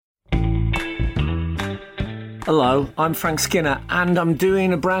Hello, I'm Frank Skinner, and I'm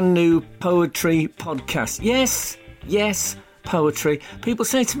doing a brand new poetry podcast. Yes, poetry. People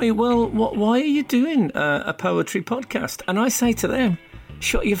say to me, well, why are you doing a poetry podcast? And I say to them,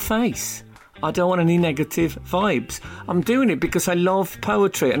 shut your face. I don't want any negative vibes. I'm doing it because I love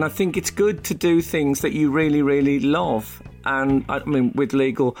poetry, and I think it's good to do things that you really, really love. And I mean, with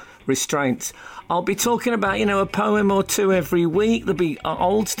legal restraints. I'll be talking about, a poem or two every week. There'll be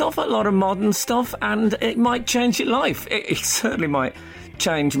old stuff, a lot of modern stuff, and it might change your life. It certainly might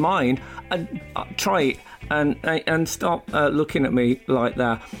change mine. Try it and stop looking at me like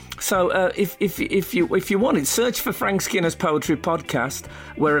that. So if you want it, search for Frank Skinner's Poetry Podcast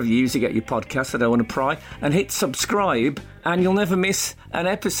wherever you usually get your podcasts. I don't want to pry, and hit subscribe, and you'll never miss an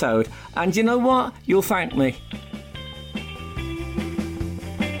episode. And you know what? You'll thank me.